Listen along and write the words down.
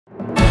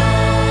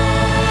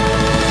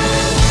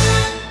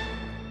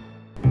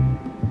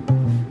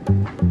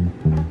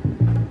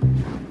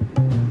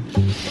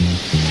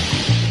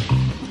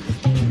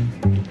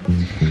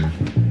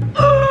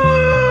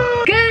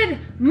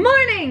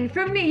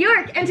from New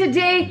York, and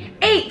today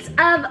 8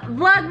 of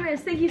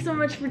Vlogmas. Thank you so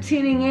much for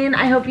tuning in.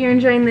 I hope you're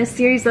enjoying this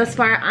series thus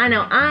far. I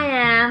know I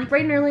am.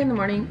 Bright and early in the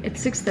morning, it's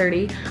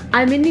 6:30.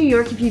 I'm in New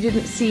York if you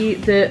didn't see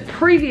the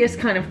previous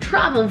kind of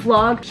travel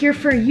vlog, here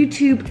for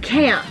YouTube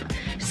camp.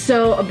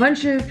 So a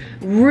bunch of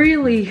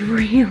really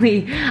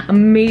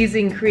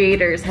amazing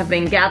creators have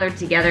been gathered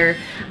together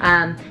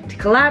to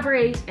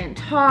collaborate and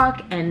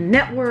talk and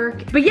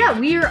network. But yeah,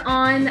 we are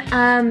on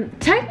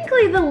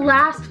technically the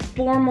last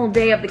formal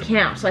day of the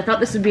camp, so I thought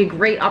this would be a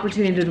great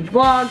opportunity to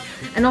vlog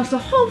and also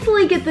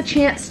hopefully get the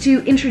chance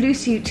to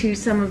introduce you to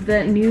some of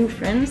the new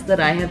friends that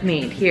I have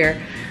made here.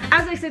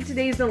 As I said,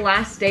 today is the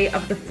last day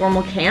of the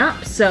formal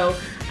camp, so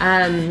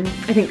I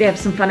think they have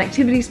some fun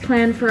activities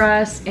planned for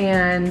us,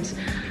 and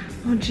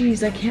oh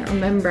geez, I can't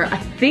remember. I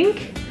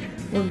think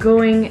we're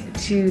going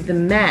to the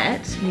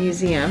Met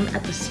Museum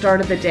at the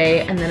start of the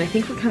day, and then I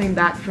think we're coming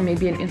back for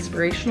maybe an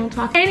inspirational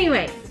talk.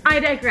 Anyway, I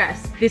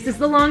digress. This is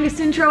the longest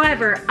intro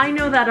ever. I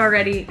know that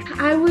already.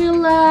 I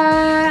will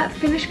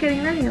finish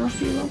getting ready and I'll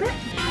see you in a little bit.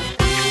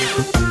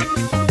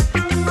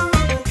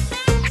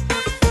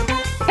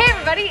 Hey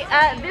everybody,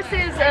 this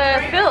is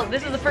Phil.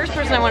 This is the first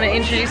person I want to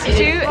introduce you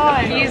to.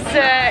 He's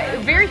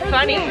very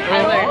funny,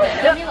 I learned.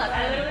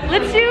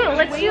 Let's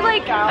do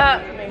like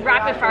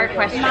rapid fire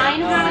questions. I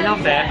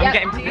love it. I'm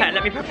getting prepared.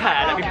 Let me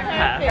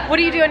prepare. What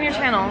do you do on your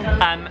channel?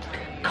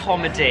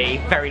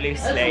 Comedy, very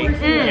loosely.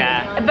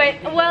 Yeah.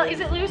 But, well, is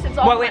it loose? It's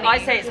all well, funny. I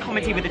say it's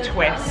comedy with a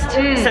twist.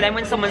 So then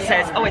when someone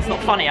says, oh, it's not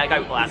funny, I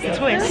go, well, that's the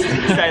twist.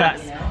 So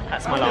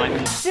that's my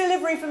line.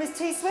 Delivery from Miss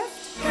T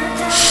Swift.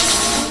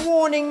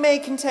 Warning may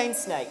contain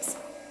snakes.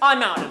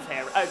 I'm out of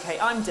here. Okay,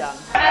 I'm done.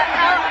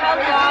 How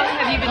long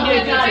have you been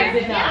doing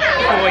YouTube?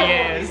 4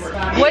 years.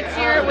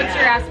 What's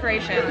your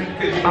aspiration?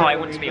 Oh, I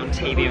want to be on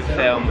TV and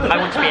film. I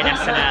want to be in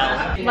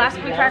SNL. Last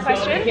quick fire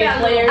question.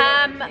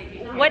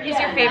 What is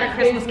your favorite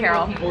Christmas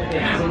carol?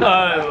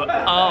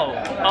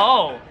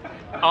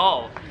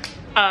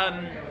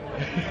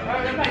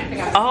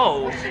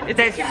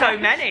 There's so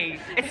many.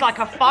 It's like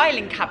a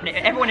filing cabinet.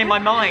 Everyone in my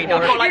mind.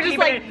 I've got like,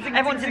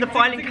 everyone's in the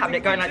filing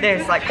cabinet going like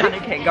this, like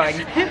panicking, going,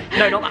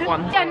 no, not that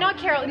one. Yeah, not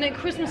carol, in the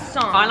Christmas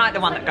song. I like the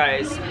one that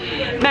goes,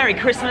 Merry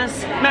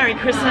Christmas, Merry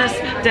Christmas,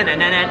 da na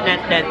na na na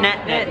na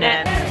na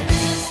na.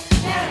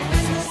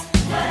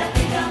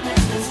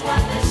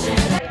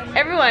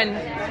 Everyone,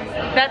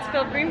 that's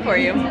Phil Green for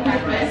you.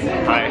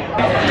 Hi.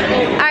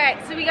 Alright,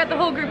 so we got the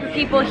whole group of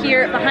people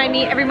here behind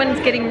me.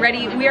 Everyone's getting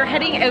ready. We are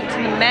heading out to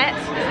the Met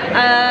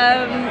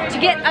to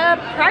get a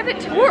private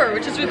tour,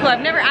 which is really cool.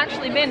 I've never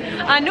actually been.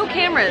 No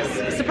cameras.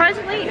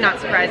 Surprisingly, not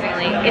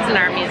surprisingly, it's an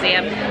art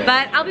museum.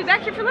 But I'll be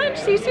back here for lunch.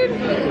 See you soon.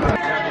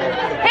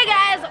 Hey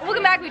guys,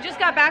 welcome back. We just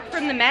got back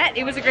from the Met.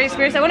 It was a great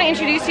experience. I want to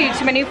introduce you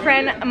to my new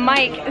friend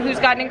Mike, who's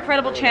got an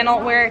incredible channel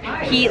where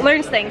he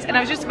learns things. And I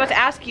was just about to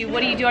ask you,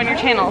 what do you do on your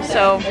channel?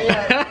 So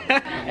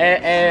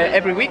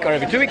every week or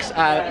every 2 weeks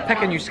I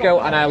pick a new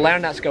skill and I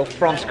learn that skill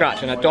from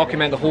scratch, and I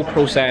document the whole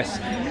process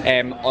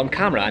on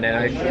camera, and then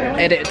I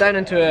edit it down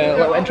into a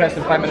little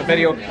interesting 5-minute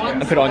video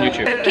and put it on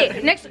YouTube.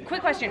 Okay, next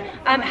quick question.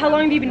 How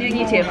long have you been doing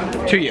YouTube?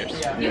 2 years.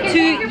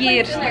 2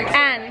 years.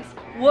 And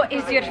what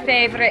is your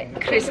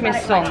favourite Christmas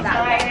song?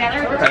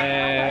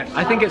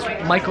 I think it's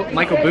Michael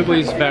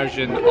Bublé's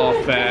version of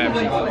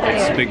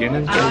It's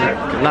Beginning.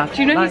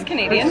 Do you know he's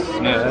Canadian?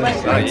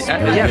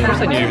 Yeah, of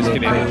course I knew he was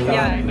Canadian.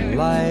 Yeah.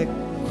 Like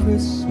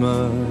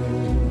Christmas,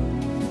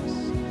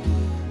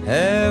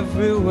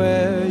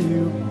 everywhere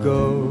you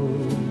go.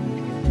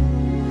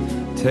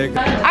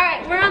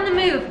 Alright, we're on the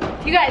move.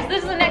 You guys,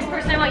 this is the next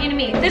person I want you to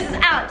meet. This is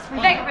Alex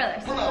from Vega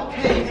Brothers.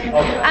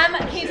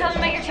 Can you tell me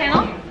about your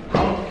channel?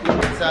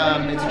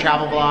 It's a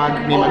travel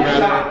vlog. Me and my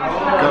brother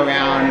go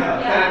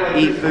around,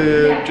 eat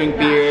food, drink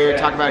beer,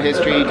 talk about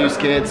history, do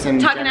skits,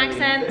 and talking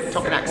accents.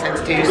 Talking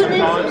accents too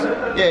sometimes.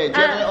 Yeah, do you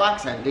have a little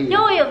accent, do you?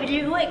 No, I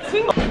do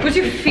accent. What's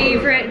your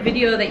favorite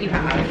video that you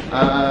have?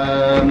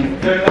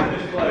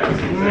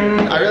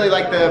 I really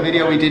like the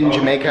video we did in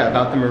Jamaica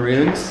about the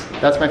Maroons.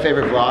 That's my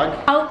favorite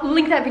vlog. I'll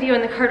link that video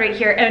in the card right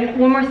here. And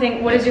one more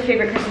thing, what is your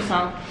favorite Christmas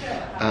song?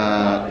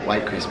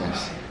 White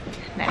Christmas.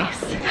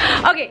 Nice.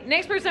 Okay,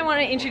 next person I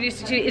want to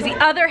introduce you to is the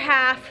other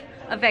half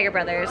of Vega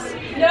Brothers.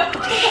 Yo!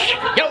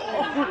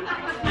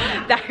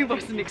 I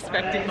wasn't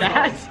expecting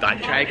that. I'm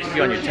trying to keep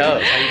you on your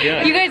toes. How you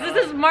doing? You guys, this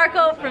is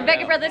Marco from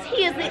Vega Brothers.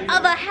 He is the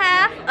other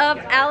half of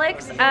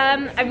Alex.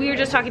 We were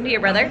just talking to your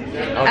brother,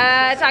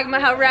 talking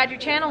about how rad your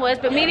channel was,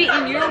 but maybe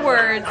in your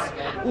words,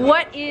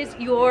 what is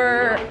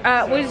your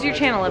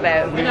channel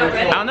about?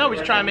 I don't know, we're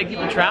just trying to make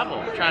people travel.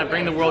 We're trying to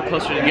bring the world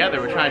closer together.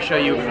 We're trying to show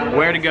you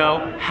where to go,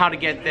 how to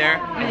get there,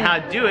 and how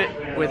to do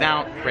it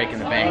without breaking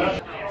the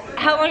bank.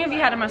 How long have you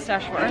had a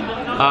mustache for?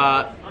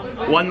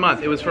 1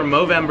 month. It was for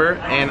Movember,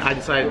 and I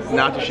decided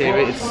not to shave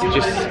it. It's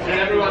just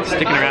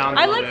sticking around.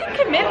 I like the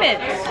commitment.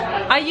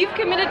 You've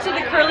committed to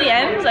the curly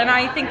ends, and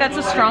I think that's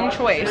a strong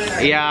choice.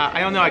 Yeah,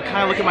 I don't know. I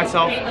kind of look at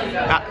myself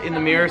in the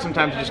mirror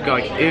sometimes and just go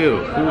like, ew,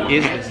 who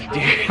is this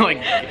dude?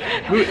 Like,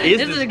 who is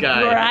this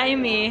guy? This is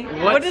grimy.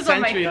 What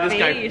century did this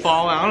guy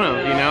fall out of?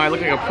 You know, I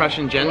look like a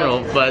Prussian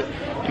general, but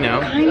you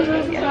know. Kind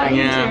of,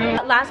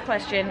 Yeah. Last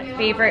question,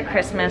 favorite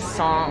Christmas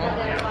song?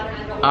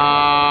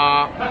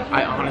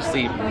 I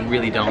honestly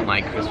really don't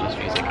like Christmas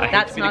music. I hate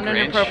That's to be the not an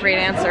Grinch. appropriate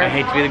answer. I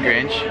hate to be the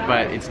Grinch,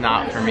 but it's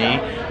not for me.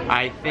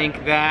 I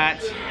think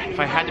that if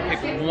I had to pick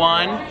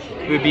one,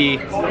 it would be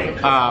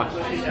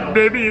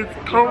Baby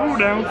It's Cold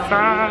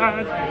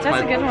Outside.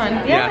 That's a good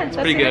one. Yeah, it's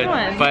that's pretty a good good.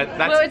 one. But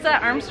that's What was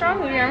that,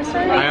 Armstrong? Louis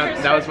Armstrong?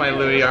 that was my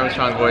Louis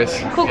Armstrong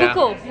voice. Cool, Yeah.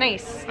 cool, cool.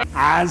 Nice.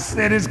 I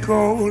said it's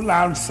cold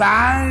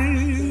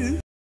outside.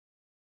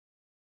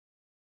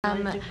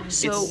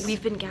 So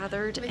we've been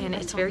gathered and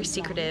it's very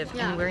secretive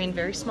and we're in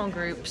very small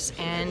groups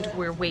and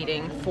we're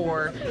waiting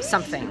for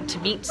something, to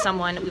meet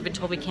someone. We've been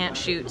told we can't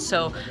shoot,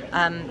 so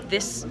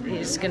this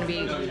is gonna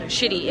be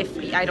shitty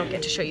if I don't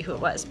get to show you who it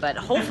was, but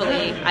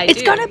hopefully I do.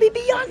 It's gonna be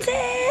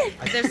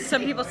Beyonce! There's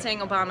some people saying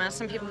Obama,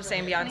 some people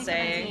saying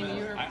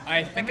Beyonce.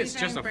 I think it's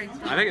just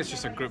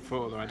a group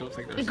photo though. I don't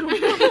think there's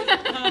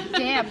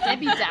Damn,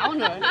 Debbie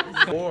Downer.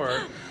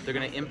 Or they're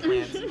gonna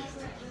implant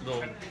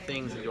little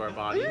things into our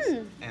bodies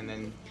and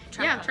then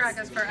Track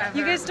us forever.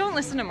 You guys don't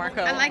listen to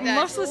Marco. I like that.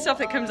 Most of the stuff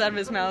that comes out of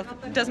his mouth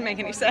doesn't make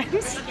any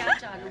sense.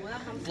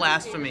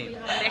 blasphemy.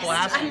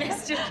 Blasphemy.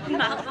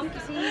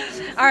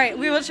 All right,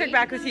 we will check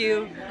back with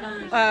you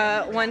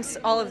once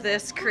all of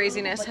this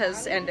craziness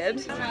has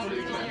ended.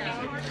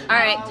 All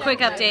right, quick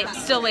update.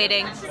 Still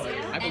waiting.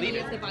 I believe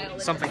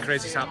it. something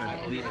crazy's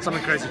happening.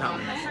 Something crazy's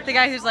happening. The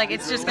guy who's like,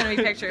 it's just gonna be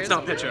pictures. It's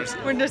not pictures.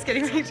 We're just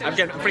getting pictures. I'm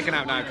freaking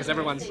out now because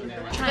everyone's.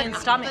 Try and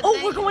stop me. Oh,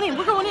 we're going in.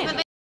 We're going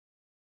in.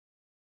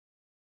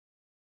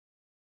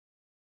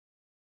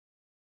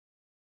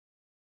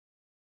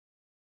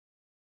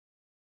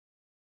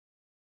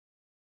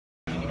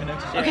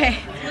 Okay.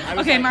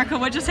 Okay, Marco,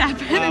 what just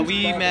happened?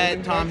 We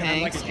met Tom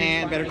Hanks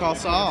and Better Call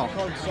Saul.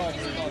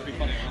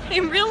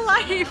 In real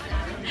life,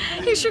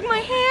 he shook my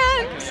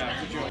hand.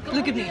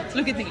 Look at me.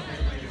 Look at me.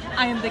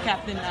 I am the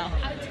captain now.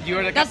 You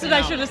are the That's captain what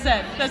I now. should have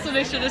said. That's what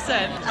I should have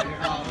said.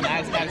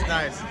 Nice, nice,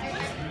 nice.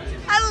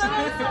 I love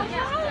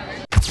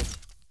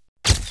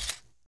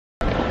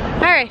it.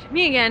 All right,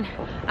 me again.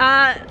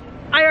 I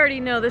already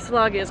know this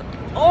vlog is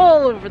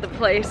all over the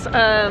place,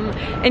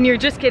 and you're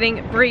just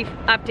getting brief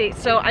updates,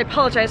 so I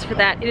apologize for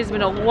that. It has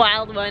been a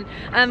wild one.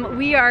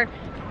 We are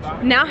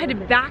now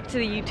headed back to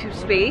the YouTube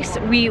space.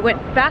 We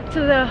went back to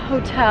the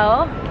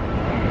hotel,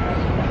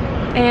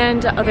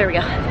 and oh, there we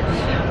go.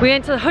 We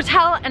went to the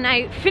hotel and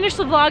I finished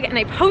the vlog and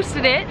I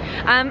posted it.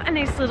 A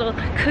nice little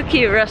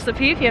cookie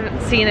recipe. If you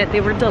haven't seen it,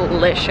 they were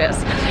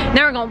delicious.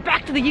 Now we're going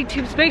back to the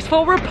YouTube space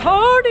for a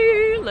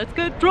party. Let's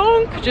get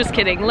drunk. Just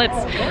kidding. Let's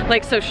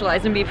like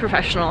socialize and be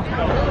professional.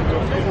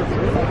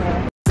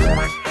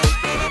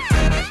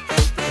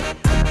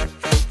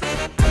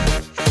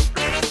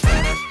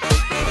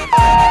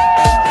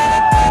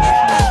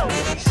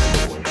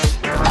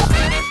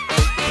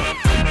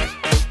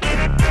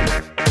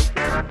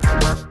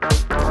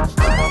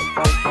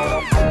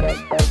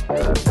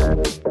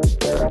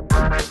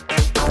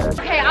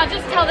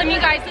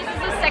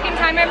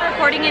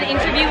 An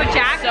interview with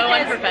Jack. So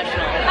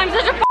unprofessional. I'm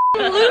such a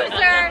f***ing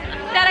loser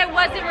that I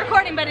wasn't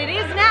recording, but it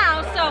is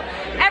now. So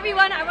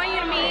everyone, I want you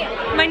to meet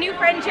my new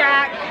friend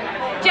Jack.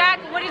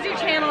 Jack, what is your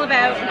channel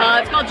about?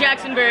 It's called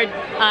Jackson Bird,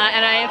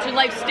 and I answer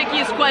life's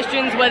stickiest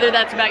questions, whether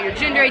that's about your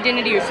gender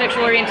identity or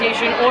sexual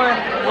orientation, or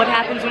what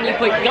happens when you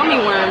put gummy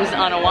worms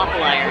on a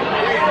waffle iron.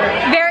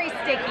 Very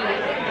sticky,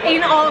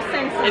 in all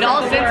senses. In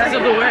all senses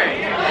of the word.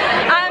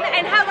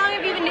 And how long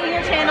have you been doing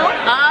your channel?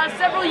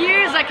 Several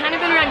years. I kind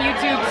of been around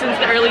YouTube since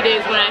the early days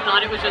when I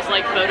thought it was just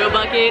like Photo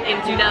Bucket in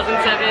 2007,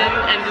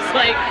 and just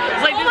like,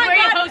 it's like this is where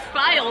you host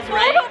files,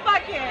 right? Photo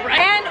Bucket. Right.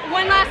 And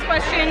one last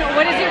question,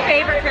 what is your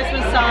favorite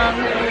Christmas song?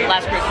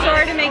 Last Christmas.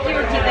 Sorry to make you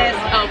repeat this.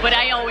 Oh, but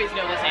I always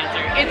know this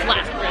answer. It's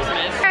Last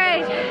Christmas. All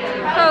right,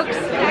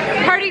 folks,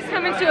 party's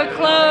coming to a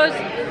close.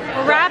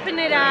 We're wrapping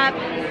it up.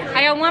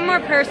 I got one more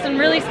person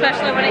really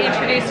special I want to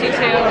introduce you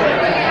to.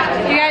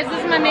 You guys, this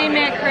is my main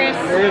man, Chris.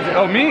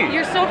 Oh, me?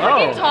 You're so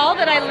freaking tall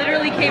that I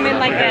literally came in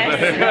like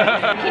this.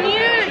 Can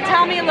you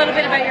tell me a little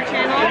bit about your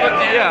channel?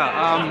 Yeah,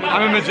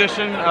 I'm a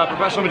magician, a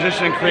professional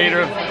magician and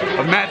creator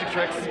of magic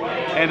tricks.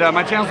 And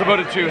my channel's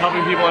devoted to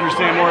helping people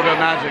understand more about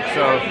magic.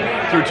 So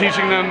through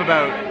teaching them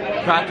about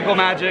practical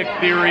magic,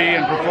 theory,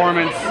 and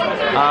performance,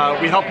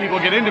 we help people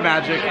get into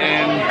magic,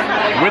 and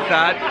with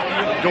that,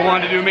 go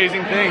on to do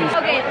amazing things.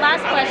 Okay,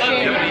 last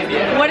question.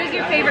 What is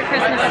your favorite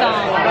Christmas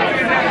song?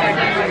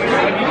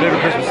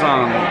 Favorite Christmas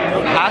song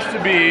has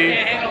to be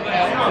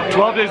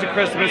 12 Days of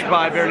Christmas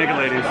by Bare Naked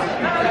Ladies.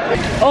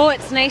 Oh,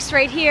 it's nice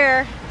right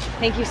here.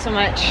 Thank you so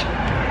much.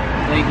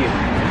 Thank you.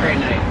 Great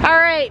night. All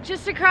right,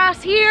 just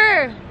across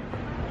here.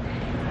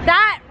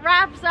 That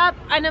wraps up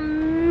an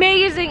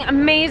amazing,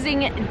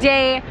 amazing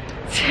day.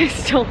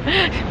 Still,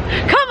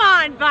 come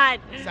on, bud.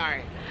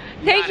 Sorry.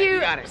 Thank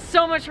you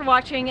so much for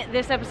watching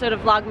this episode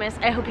of Vlogmas.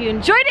 I hope you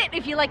enjoyed it.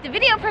 If you liked the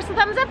video, press the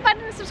thumbs up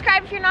button and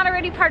subscribe if you're not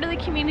already part of the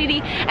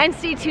community. And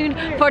stay tuned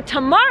for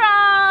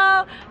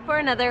tomorrow for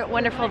another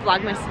wonderful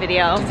Vlogmas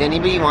video. Does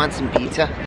anybody want some pizza?